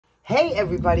Hey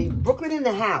everybody, Brooklyn in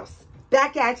the house.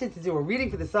 Back at you to do a reading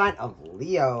for the sign of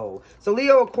Leo. So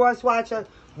Leo, a cross watcher,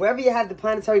 wherever you have the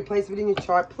planetary placement in your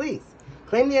chart, please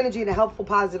claim the energy in a helpful,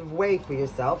 positive way for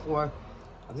yourself. Or,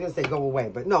 I was going to say go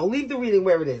away, but no, leave the reading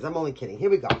where it is. I'm only kidding. Here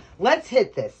we go. Let's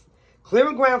hit this.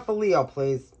 Clearing ground for Leo,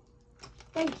 please.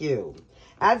 Thank you.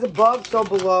 As above, so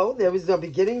below. There is no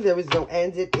beginning, there is no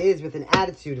end. It is with an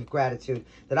attitude of gratitude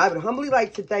that I would humbly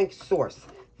like to thank Source,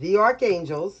 the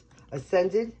Archangels,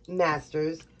 Ascended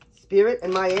Masters, Spirit,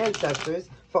 and my ancestors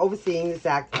for overseeing this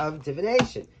act of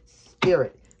divination.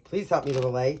 Spirit, please help me to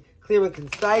relay clear and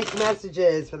concise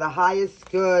messages for the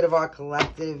highest good of our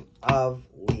collective of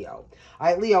Leo. All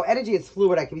right, Leo, energy is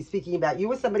fluid. I could be speaking about you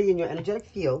or somebody in your energetic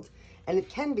field, and it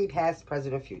can be past,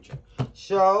 present, or future.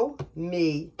 Show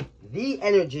me the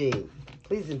energy.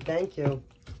 Please and thank you.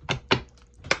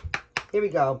 Here we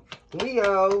go.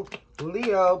 Leo,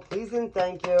 please and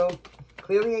thank you.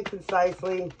 Clearly and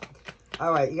concisely.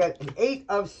 All right, you got an 8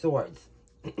 of Swords.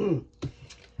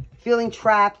 Feeling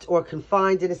trapped or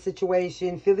confined in a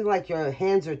situation, feeling like your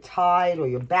hands are tied or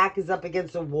your back is up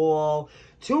against a wall,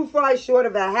 too far short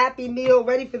of a happy meal,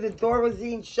 ready for the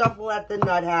Thorazine shuffle at the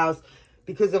nut house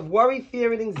because of worry,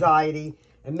 fear, and anxiety,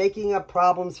 and making up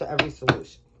problems for every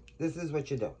solution. This is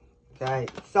what you do, okay?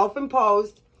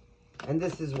 Self-imposed, and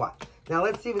this is what. Now,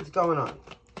 let's see what's going on.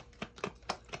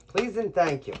 Please and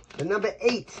thank you. The number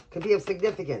 8 could be of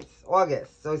significance.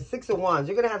 August. So 6 of Wands.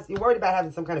 You're worried about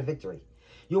having some kind of victory.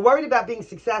 You're worried about being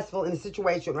successful in a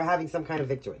situation or having some kind of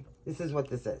victory. This is what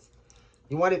this is.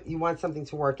 You want something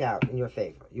to work out in your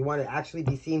favor. You want to actually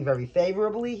be seen very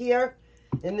favorably here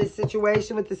in this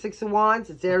situation with the 6 of Wands.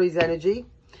 It's Aries energy.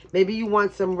 Maybe you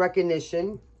want some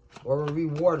recognition or a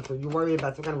reward for, you're worried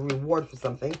about some kind of reward for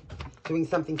something, doing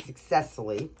something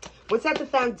successfully. What's at the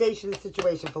foundation of the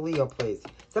situation for Leo, please?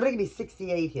 Somebody can be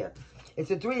 68 here.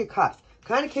 It's a 3 of Cups.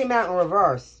 Kind of came out in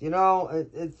reverse, you know.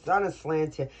 It's on a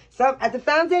slant here. So at the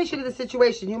foundation of the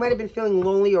situation, you might have been feeling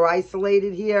lonely or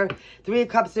isolated here. 3 of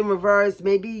Cups in reverse.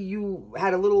 Maybe you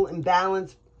had a little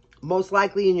imbalance, most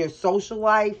likely in your social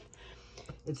life.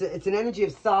 It's an energy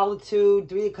of solitude.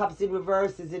 3 of Cups in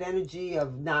reverse is an energy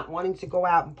of not wanting to go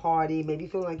out and party. Maybe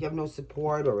feeling like you have no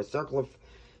support or a circle of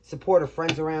support or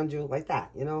friends around you, like that,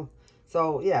 you know.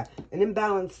 So, yeah, an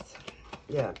imbalanced,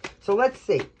 yeah. So, let's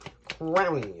see.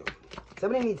 Crowning you.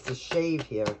 Somebody needs to shave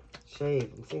here.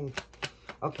 Shave. I'm seeing.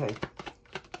 Okay.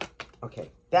 Okay.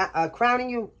 That, crowning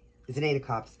you is an 8 of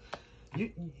Cups. You're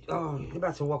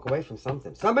about to walk away from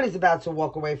something. Somebody's about to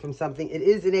walk away from something. It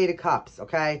is an 8 of Cups,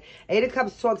 okay? 8 of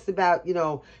Cups talks about, you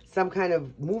know, some kind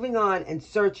of moving on and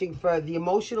searching for the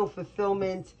emotional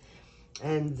fulfillment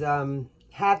and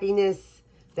happiness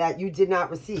that you did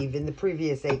not receive in the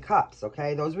previous 8 Cups,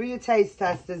 okay? Those were your taste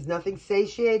testers. Nothing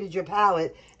satiated your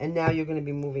palate, and now you're going to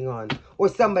be moving on. Or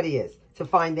somebody is, to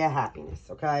find their happiness,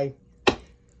 okay?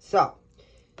 So,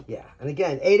 yeah. And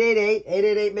again, 888,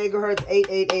 888 megahertz,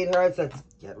 888 hertz. Let's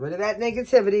get rid of that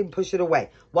negativity and push it away.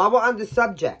 While we're on the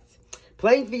subject,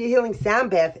 playing for your healing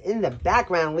sound bath in the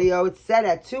background, Leo. It's set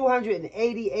at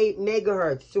 288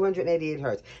 megahertz, 288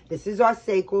 hertz. This is our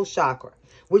sacral chakra,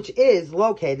 which is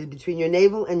located between your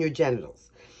navel and your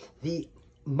genitals. The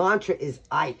mantra is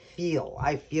I feel,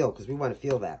 because we want to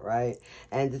feel that, right?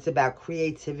 And it's about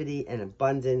creativity and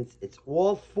abundance. It's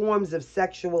all forms of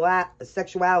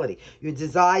sexuality. Your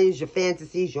desires, your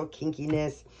fantasies, your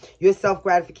kinkiness, your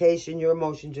self-gratification, your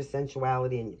emotions, your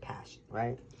sensuality, and your passion,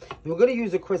 right? We're going to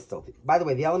use a crystal. By the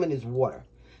way, the element is water.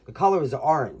 The color is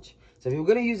orange. So if you're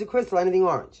going to use a crystal, anything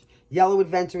orange. Yellow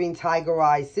aventurine, tiger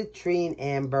eye, citrine,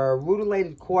 amber,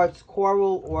 rutilated quartz,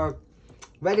 coral, or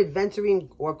red aventurine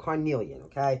or carnelian,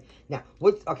 okay? Now,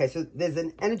 so there's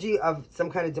an energy of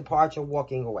some kind of departure,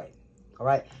 walking away, all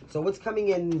right? So what's coming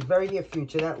in the very near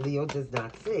future that Leo does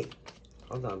not see?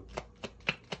 Hold on.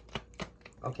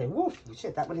 Okay, woof,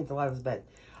 shit, that went into Lila's bed.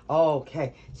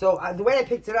 Okay, so the way I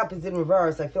picked it up is in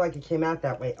reverse. I feel like it came out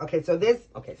that way. Okay, so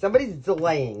somebody's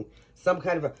delaying some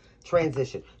kind of a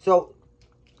transition. So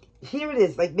here it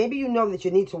is, like maybe you know that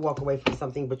you need to walk away from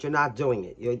something, but you're not doing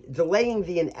it. You're delaying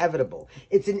the inevitable.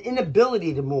 It's an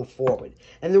inability to move forward.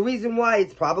 And the reason why,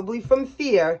 it's probably from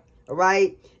fear, all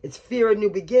right? It's fear of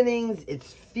new beginnings.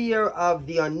 It's fear of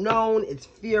the unknown. It's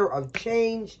fear of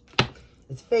change.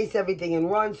 It's face everything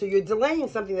and run. So you're delaying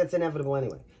something that's inevitable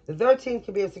anyway. The 13th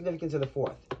could be of significance to the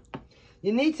 4th.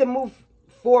 You need to move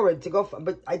forward to go,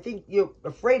 but I think you're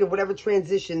afraid of whatever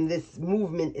transition this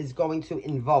movement is going to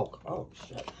invoke. Oh,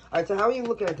 shit. All right, so how are you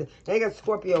looking at this? Now you got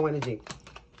Scorpio energy.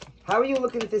 How are you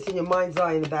looking at this in your mind's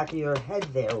eye in the back of your head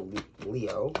there,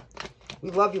 Leo?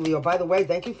 We love you, Leo. By the way,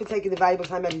 thank you for taking the valuable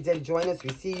time out of your day to join us. We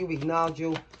see you. We acknowledge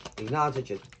you. We acknowledge that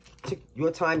you're took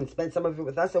your time and spent some of it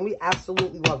with us, and we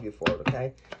absolutely love you for it,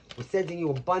 okay? We're sending you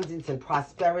abundance and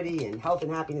prosperity and health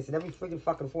and happiness in every freaking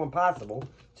fucking form possible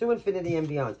to infinity and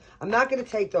beyond. I'm not going to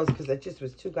take those because that just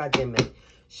was too goddamn many.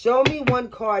 Show me one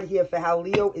card here for how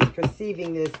Leo is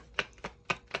perceiving this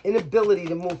inability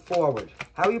to move forward.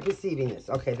 How are you perceiving this?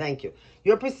 Okay, thank you.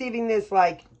 You're perceiving this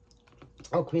like,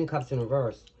 oh, Queen of Cups in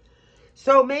reverse.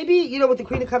 So maybe, you know, with the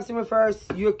Queen of Cups in reverse,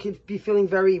 you could be feeling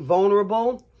very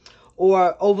vulnerable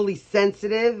or overly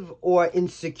sensitive or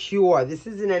insecure. This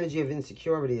is an energy of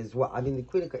insecurity as well. I mean, the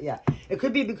Queen of Cups, yeah. It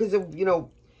could be because of, you know,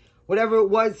 whatever it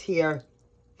was here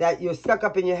that you're stuck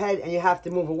up in your head and you have to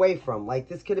move away from. Like,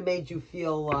 this could have made you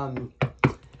feel,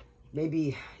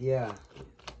 maybe, yeah.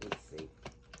 Let's see.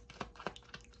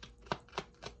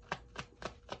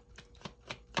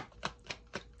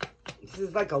 This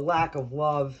is like a lack of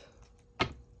love.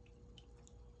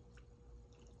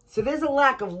 So there's a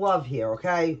lack of love here,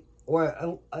 okay?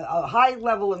 Or a high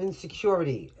level of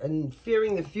insecurity and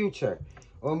fearing the future.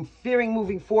 Or fearing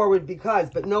moving forward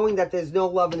because, but knowing that there's no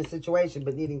love in the situation,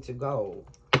 but needing to go.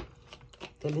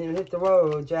 Then hit the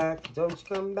road, Jack. Don't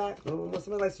you come back. Oh,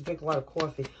 somebody likes to drink a lot of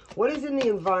coffee. What is in the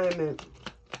environment?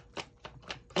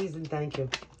 Please and thank you.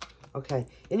 Okay.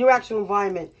 In your actual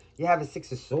environment, you have a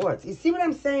Six of Swords. You see what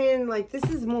I'm saying? Like, this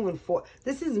is moving forward.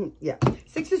 This is, yeah.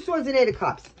 Six of Swords and Eight of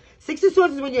Cups. Six of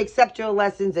Swords is when you accept your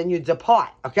lessons and you depart,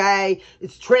 okay?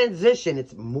 It's transition.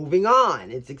 It's moving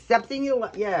on. It's accepting your,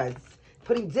 yeah, it's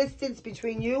putting distance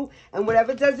between you and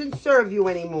whatever doesn't serve you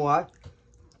anymore.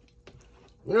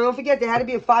 You know, don't forget, there had to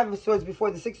be a Five of Swords before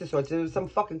the Six of Swords. There was some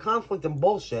fucking conflict and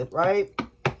bullshit, right?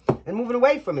 And moving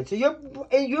away from it. So you're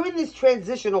in this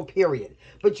transitional period.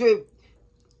 But you're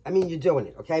doing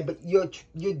it, okay? But you're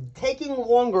taking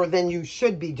longer than you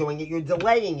should be doing it. You're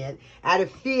delaying it out of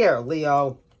fear,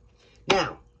 Leo.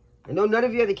 Now, I know none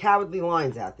of you are the cowardly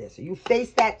lions out there. So you face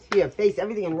that fear. Face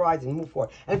everything and rise and move forward.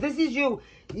 And if this is you,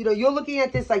 you know, you're looking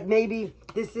at this like maybe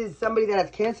this is somebody that has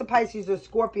Cancer, Pisces, or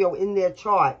Scorpio in their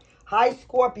chart. High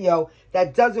Scorpio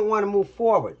that doesn't want to move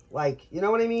forward. Like, you know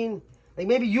what I mean? Like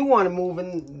maybe you want to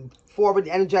move forward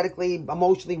energetically,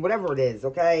 emotionally, whatever it is,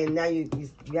 okay? And now you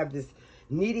have this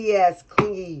needy-ass,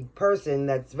 clingy person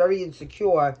that's very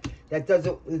insecure that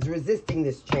is resisting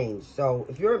this change. So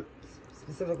if you're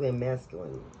specifically a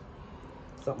masculine,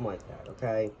 something like that,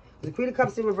 okay? The Queen of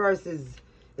Cups in reverse is,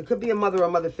 it could be a mother or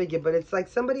mother figure, but it's like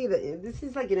somebody that, this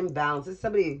is like an imbalance. It's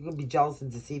somebody who could be jealous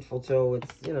and deceitful too.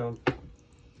 It's, you know,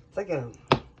 it's like a,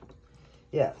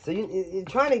 yeah. So you're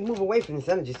trying to move away from this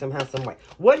energy somehow, some way.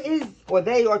 What is, or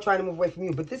they are trying to move away from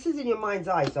you, but this is in your mind's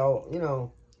eye, so, you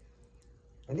know,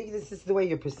 I think this is the way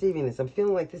you're perceiving this. I'm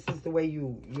feeling like this is the way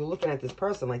you're looking at this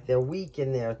person, like they're weak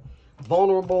and they're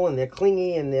vulnerable and they're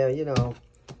clingy and they're, you know.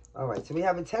 All right, so we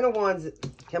have a Ten of Wands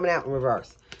coming out in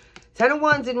reverse. Ten of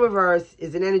Wands in reverse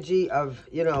is an energy of,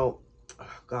 you know,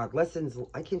 oh God, lessons.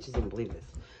 I can't just even believe this.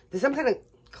 There's some kind of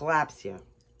collapse here.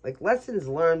 Like, lessons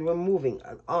learned, we're moving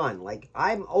on. Like,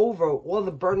 I'm over all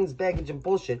the burdens, baggage, and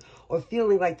bullshit, or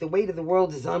feeling like the weight of the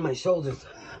world is on my shoulders.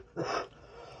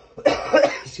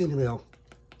 Excuse me, Leo.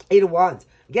 Eight of Wands.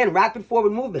 Again, rapid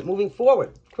forward movement, moving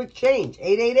forward. Quick change.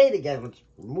 888 again. Let's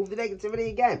remove the negativity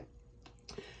again.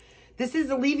 This is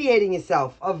alleviating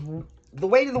yourself of the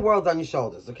weight of the world on your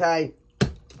shoulders, okay?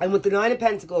 And with the Nine of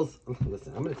Pentacles,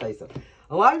 listen, I'm going to tell you something.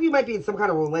 A lot of you might be in some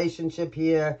kind of relationship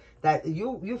here that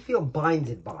you feel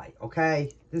binded by,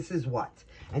 okay? This is what?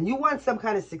 And you want some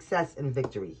kind of success and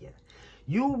victory here.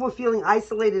 You were feeling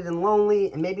isolated and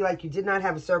lonely and maybe like you did not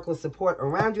have a circle of support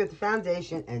around you at the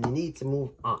foundation and you need to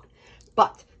move on.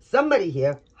 But somebody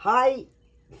here, high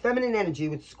feminine energy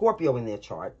with Scorpio in their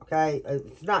chart, okay?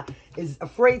 Is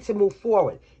afraid to move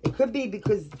forward. It could be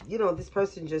because, you know, this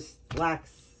person just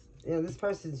lacks, you know, this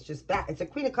person's just back. It's a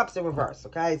Queen of Cups in reverse,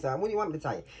 okay? So what do you want me to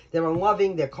tell you? They're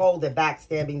unloving, they're cold, they're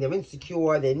backstabbing, they're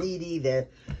insecure, they're needy, they're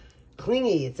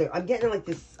clingy. I'm getting like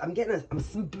this, I'm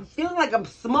feeling like I'm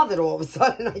smothered all of a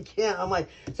sudden. I can't, I'm like,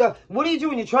 so what are you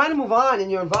doing? You're trying to move on in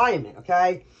your environment,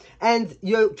 okay? And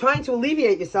you're trying to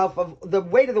alleviate yourself of the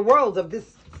weight of the world of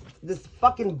this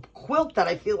fucking quilt that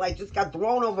I feel like just got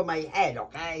thrown over my head,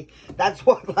 okay? That's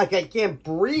what, like, I can't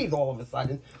breathe all of a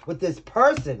sudden with this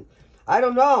person. I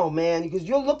don't know, man, because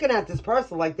you're looking at this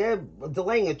person like they're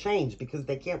delaying a change because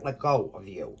they can't let go of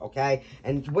you, okay?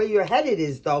 And where you're headed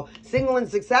is, though, single and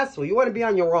successful. You want to be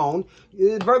on your own.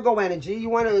 Virgo energy. You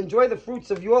want to enjoy the fruits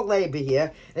of your labor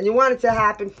here, and you want it to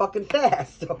happen fucking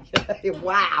fast, okay?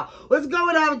 Wow. What's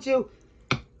going on with you,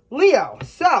 Leo?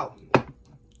 So,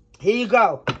 here you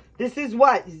go. This is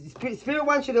what? Spirit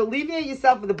wants you to alleviate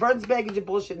yourself of the burdens, baggage, and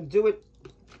bullshit and do it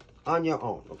on your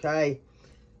own, okay?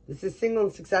 This is single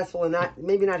and successful and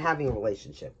maybe not having a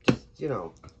relationship. Just you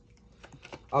know.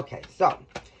 Okay, so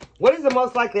what is the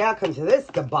most likely outcome to this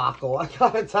debacle? I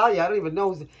gotta tell you, I don't even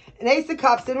know. An Ace of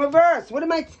Cups in reverse. What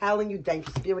am I telling you? Thank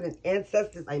you, Spirit and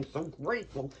Ancestors. I am so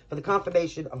grateful for the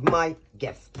confirmation of my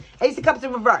gifts. Ace of Cups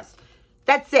in reverse.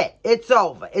 That's it. It's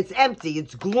over. It's empty.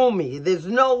 It's gloomy. There's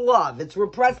no love. It's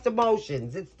repressed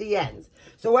emotions. It's the end.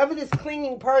 So whoever this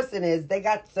clinging person is, they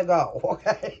got to go,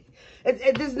 okay?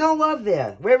 There's no love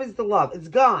there. Where is the love? It's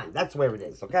gone. That's where it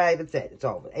is, okay? That's it. It's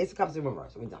over. Ace of Cups in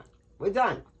reverse. We're done. We're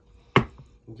done.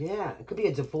 Yeah. It could be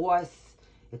a divorce.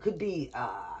 It could be,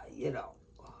 you know,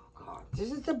 oh, God. It's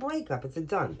just a breakup. It's a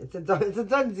done. It's a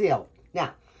done deal.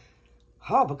 Now,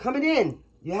 but coming in,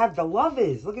 you have the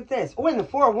Lovers. Look at this. Oh, and the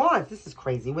Four of Wands. This is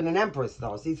crazy. With an Empress,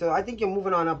 though. See, so I think you're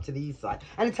moving on up to the east side.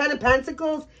 And the Ten of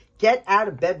Pentacles, get out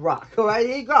of bedrock. All right,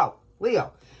 here you go.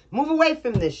 Leo, move away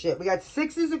from this shit. We got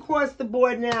sixes across the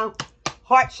board now.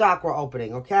 Heart chakra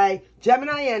opening, okay?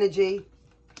 Gemini energy.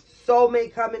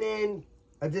 Soulmate coming in.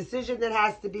 A decision that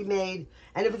has to be made.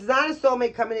 And if it's not a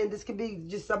soulmate coming in, this could be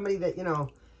just somebody that, you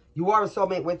know, you are a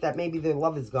soulmate with that maybe their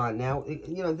love is gone now.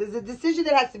 You know, there's a decision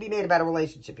that has to be made about a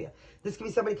relationship here. This could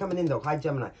be somebody coming in, though, high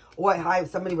Gemini. Or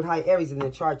somebody with high Aries in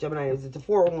their chart. Gemini is the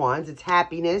Four of Wands. It's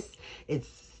happiness. It's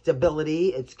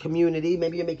stability. It's community.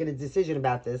 Maybe you're making a decision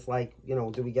about this. Like, you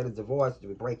know, do we get a divorce? Do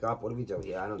we break up? What do we do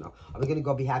here? I don't know. Are we going to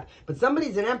go be happy? But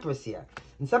somebody's an Empress here.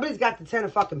 And somebody's got the Ten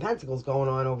of fucking Pentacles going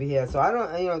on over here. So I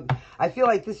don't, you know, I feel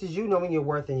like this is you knowing your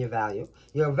worth and your value.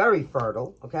 You're very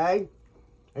fertile, okay?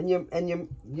 And you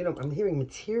know, I'm hearing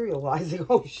materializing.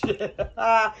 Oh, shit.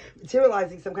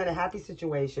 Materializing some kind of happy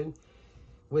situation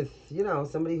with, you know,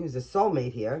 somebody who's a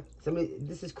soulmate here.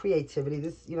 This is creativity.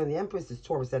 This, you know, the Empress is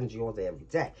Taurus energy all day, every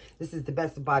day. This is the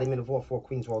best embodiment of all four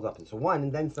queens rolled up into one.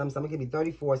 And then some. Someone could be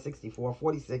 34, 64,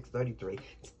 46, 33.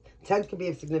 10 could be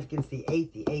of significance. The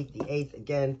 8, the 8, the 8th.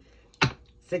 Again,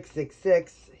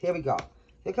 666. Here we go.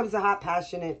 Here comes a hot,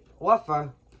 passionate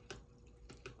offer.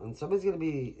 And somebody's going to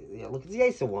be, yeah, look, it's the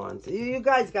Ace of Wands. You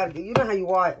guys got to, you know how you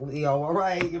are, Leo, all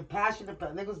right? You're passionate,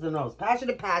 there goes the nose.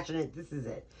 Passionate, this is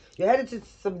it. You're headed to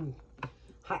some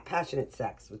hot, passionate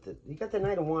sex with it. You got the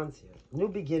Knight of Wands here. New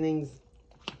beginnings,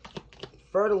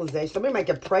 fertilization. Somebody might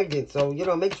get pregnant, so, you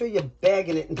know, make sure you're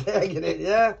bagging it,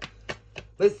 yeah?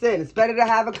 Listen, it's better to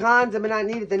have a condom and not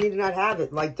need it than need to not have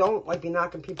it. Like, don't, like, be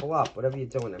knocking people up, whatever you're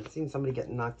doing. I'm seeing somebody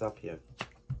getting knocked up here.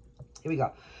 Here we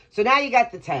go. So now you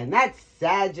got the 10. That's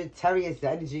Sagittarius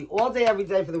energy all day, every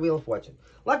day for the Wheel of Fortune.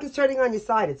 Luck is turning on your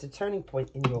side. It's a turning point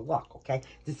in your luck, okay?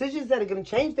 Decisions that are going to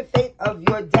change the fate of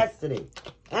your destiny.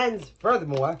 And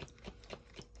furthermore,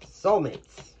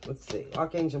 soulmates. Let's see.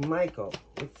 Archangel Michael.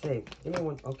 Let's see. Give me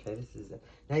one. Okay, this is it.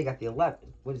 Now you got the 11.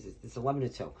 What is this? This is 11 or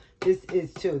 2. This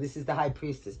is 2. This is the High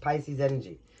Priestess. Pisces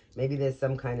energy. Maybe there's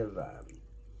some kind of...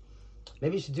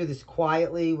 maybe you should do this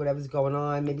quietly, whatever's going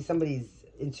on. Maybe somebody's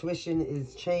intuition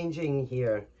is changing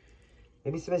here.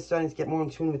 Maybe somebody's starting to get more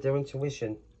in tune with their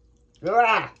intuition.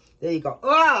 Ah, there you go.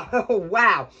 Oh,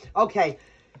 wow. Okay.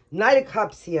 Knight of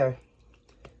Cups here.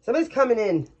 Somebody's coming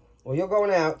in, or you're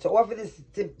going out, to offer this.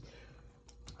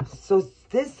 So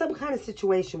there's some kind of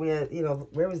situation where, you know,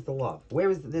 where is the love?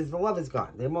 The love is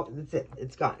gone. That's it.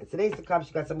 It's gone. It's an Ace of Cups.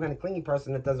 You got some kind of clingy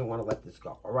person that doesn't want to let this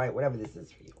go. All right? Whatever this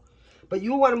is for you. But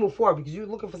you want to move forward because you're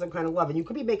looking for some kind of love. And you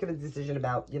could be making a decision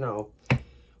about, you know,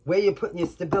 where you're putting your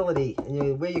stability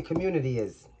and where your community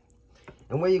is.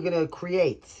 And where you're going to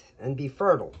create and be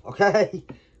fertile, okay?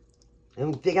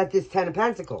 And they got this 10 of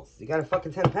Pentacles. You got a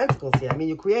fucking 10 of Pentacles here. I mean,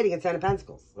 you're creating a 10 of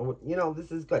Pentacles. So, you know,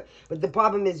 this is good. But the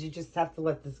problem is you just have to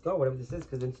let this go, whatever this is.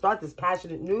 Because then start this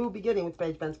passionate new beginning with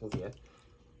Page of Pentacles here.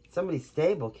 Somebody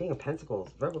stable. King of Pentacles.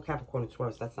 Virgo, Capricorn, and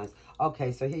Taurus. That's nice.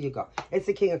 Okay, so here you go. It's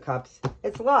the King of Cups.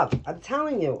 It's love. I'm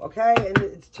telling you, okay? And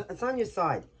it's on your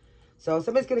side. So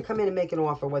somebody's going to come in and make an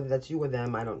offer, whether that's you or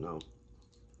them. I don't know.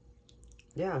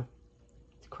 Yeah.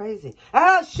 It's crazy.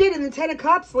 Oh, shit. And the 10 of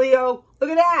Cups, Leo.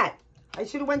 Look at that. I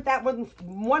should have went that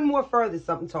one more further,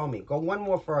 something told me. Go one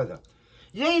more further.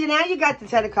 Yeah, now you got the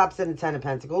 10 of Cups and the 10 of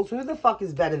Pentacles. Who the fuck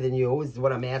is better than you is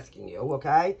what I'm asking you,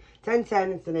 okay?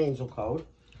 1010, it's an angel code.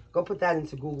 Go put that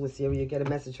into Google Siri. You get a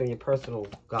message from your personal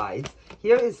guides.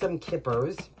 Here is some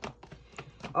kippers.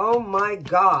 Oh, my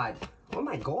God. Oh,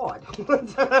 my God.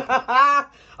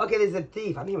 Okay, there's a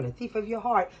thief. I'm hearing a thief of your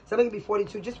heart. Somebody could be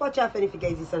 42. Just watch out for any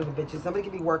fugazi son of a bitches. Somebody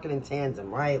could be working in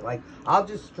tandem, right? Like, I'll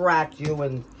distract you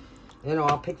and... You know,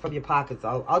 I'll pick from your pockets.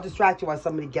 I'll distract you while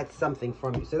somebody gets something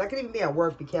from you. So that could even be at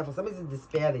work. Be careful. Somebody's in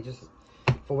despair. They just,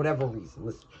 for whatever reason.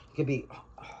 Listen, you could be,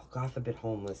 oh, God forbid,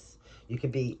 homeless. You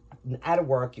could be out of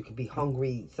work. You could be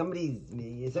hungry. Somebody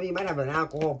might have an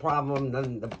alcohol problem.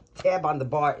 Then the tab on the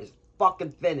bar is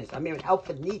fucking finished. I mean, El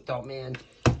Finito, man.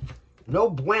 No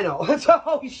bueno.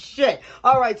 Oh, shit.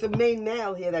 All right, so main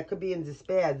male here that could be in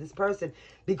despair. This person,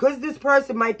 because this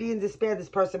person might be in despair, this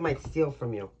person might steal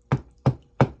from you.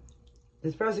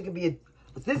 This person could be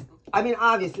I mean,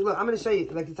 obviously, look, I'm going to show you,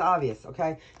 like, it's obvious,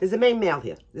 okay? There's a main male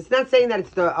here. It's not saying that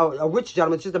it's a rich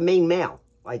gentleman. It's just a main male.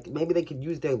 Like, maybe they could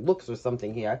use their looks or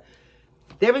something here.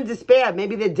 They're in despair.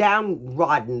 Maybe they're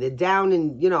downtrodden. They're down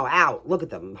and, you know, out. Look at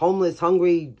them. Homeless,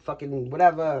 hungry, fucking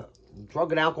whatever,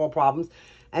 drug and alcohol problems.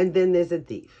 And then there's a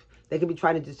thief. They could be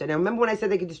trying to distract. Now, remember when I said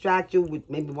they could distract you with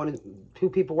maybe two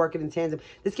people working in tandem?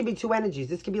 This could be two energies.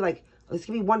 This could be like, this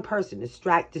could be one person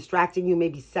distracting you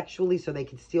maybe sexually so they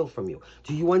can steal from you.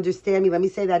 Do you understand me? Let me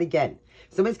say that again.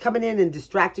 Somebody's coming in and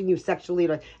distracting you sexually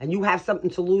and you have something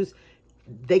to lose.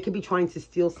 They could be trying to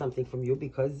steal something from you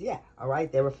because, yeah, all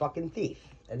right, they're a fucking thief.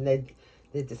 And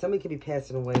somebody could be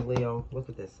passing away, Leo. Look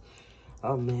at this.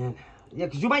 Oh, man. Yeah,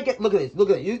 because you might get, look at this. Look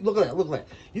at it. Look at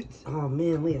it. Oh,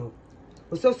 man, Leo.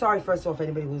 We're so sorry, first of all, if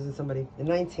anybody loses somebody. The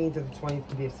 19th or the 20th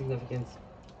could be of significance.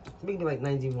 Somebody could be like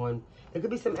 91. There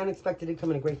could be some unexpected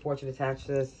income and a great fortune attached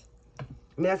to this. I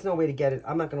mean, that's no way to get it.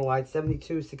 I'm not going to lie.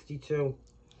 72, 62,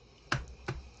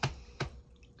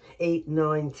 8,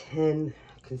 9, 10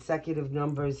 consecutive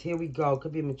numbers. Here we go.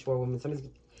 Could be a mature woman. Somebody's...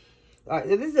 All right,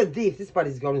 this is a thief. This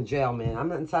buddy's going to jail, man. I'm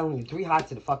not telling you. 3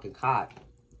 hots in a fucking cot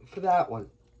for that one.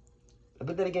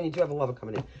 But then again, you do have a lover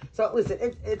coming in. So, listen,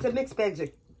 it's a mixed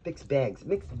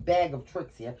bag of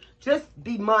tricks here. Just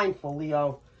be mindful,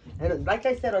 Leo. And like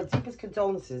I said, our deepest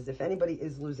condolences if anybody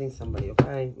is losing somebody,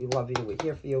 okay? We love you. We're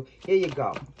here for you. Here you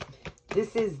go.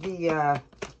 This is the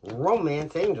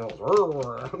romance angels.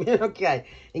 Okay.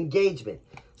 Engagement.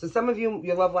 So some of you,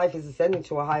 your love life is ascending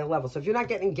to a higher level. So if you're not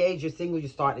getting engaged, you're single, you're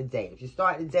starting a date. If you're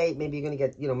starting a date, maybe you're going to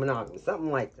get, you know, monogamous.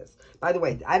 Something like this. By the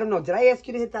way, I don't know. Did I ask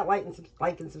you to hit that like and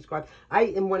subscribe? I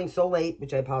am running so late,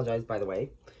 which I apologize, by the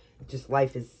way. Just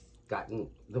life has gotten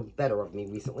the better of me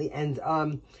recently. And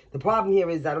the problem here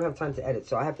is I don't have time to edit.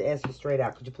 So I have to ask you straight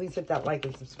out. Could you please hit that like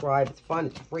and subscribe? It's fun.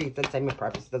 It's free. It's entertainment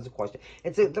purpose. It doesn't cost you.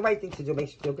 It's the right thing to do.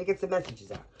 Makes you feel good. Get some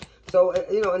messages out. So,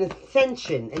 you know, an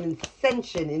ascension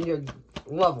in your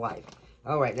love life.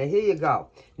 All right, now here you go.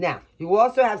 Now, you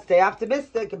also have to stay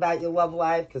optimistic about your love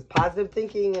life because positive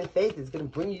thinking and faith is going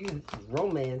to bring you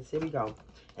romance. Here we go.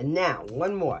 And now,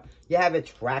 one more. You have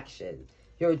attraction.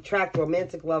 You attract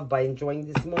romantic love by enjoying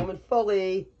this moment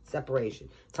fully. Separation.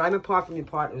 Time apart from your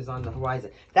partner is on the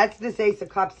horizon. That's this Ace of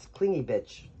Cups clingy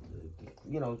bitch.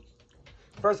 You know,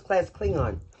 first class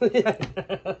Klingon.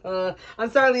 I'm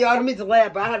sorry, Leo, I don't mean to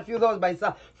laugh, but I had a few of those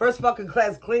myself. First fucking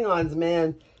class Klingons,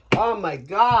 man. Oh my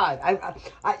God.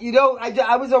 You know,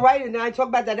 I was alright, and now I talk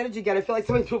about that energy again. I feel like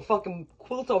somebody threw a fucking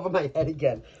quilt over my head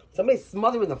again. Somebody's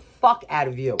smothering the fuck out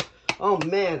of you. Oh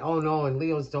man, oh no, and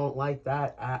Leos don't like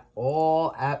that at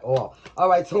all, All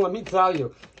right, so let me tell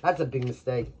you, that's a big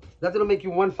mistake. Nothing will make you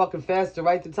one fucking faster,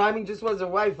 right? The timing just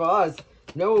wasn't right for us.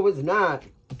 No, it was not.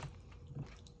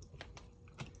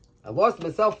 I lost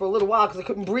myself for a little while because I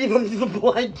couldn't breathe under the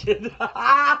blanket.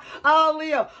 Oh,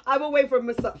 Leo, I will wait for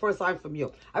a sign from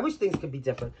you. I wish things could be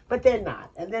different, but they're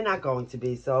not, and they're not going to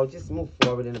be, so just move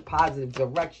forward in a positive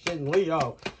direction,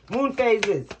 Leo. Moon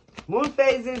phases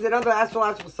and other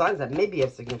astrological signs that may be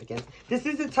of significance. This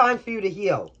is a time for you to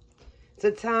heal. It's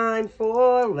a time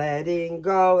for letting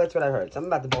go. That's what I heard. Something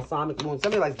about the balsamic moon.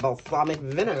 Somebody likes balsamic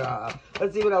vinegar.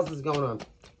 Let's see what else is going on.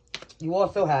 You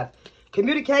also have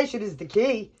communication is the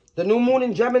key. The new moon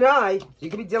in Gemini. You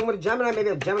could be dealing with a Gemini, maybe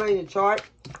a Gemini in your chart.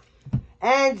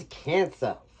 And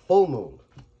Cancer, full moon.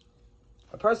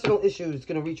 A personal issue is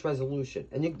going to reach resolution.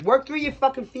 And you work through your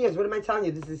fucking fears. What am I telling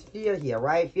you? This is fear here,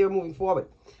 right? Fear moving forward.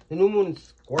 The new moon in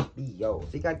Scorpio. So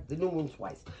you got the new moon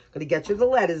twice. Going to get you the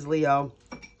letters, Leo.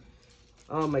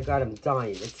 Oh my God, I'm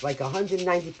dying. It's like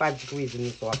 195 degrees in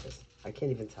this office. I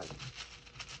can't even tell you.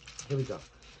 Here we go.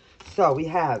 So we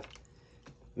have,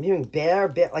 I'm hearing bear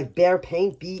like bear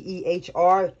paint,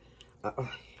 B-E-H-R,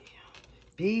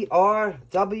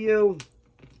 B-R-W-L,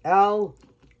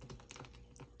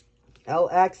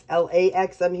 L-X,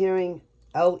 L-A-X, I'm hearing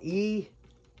L-E-C-I.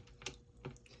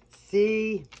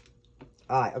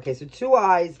 Okay, so 2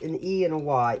 I's, an E, and a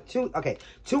Y. 2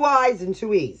 I's and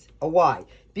 2 E's, a Y.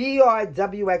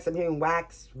 B-R-W-X, I'm hearing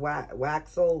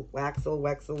waxel,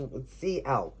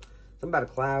 C-L. Something about a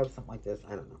cloud, something like this,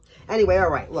 I don't know. Anyway, all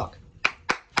right, look.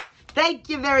 Thank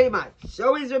you very much.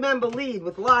 Always remember, lead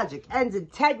with logic and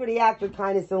integrity, act with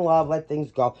kindness and love, let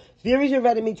things go. Fear is your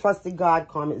enemy, trust in God,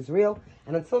 karma is real.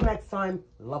 And until next time,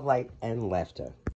 love, light, and laughter.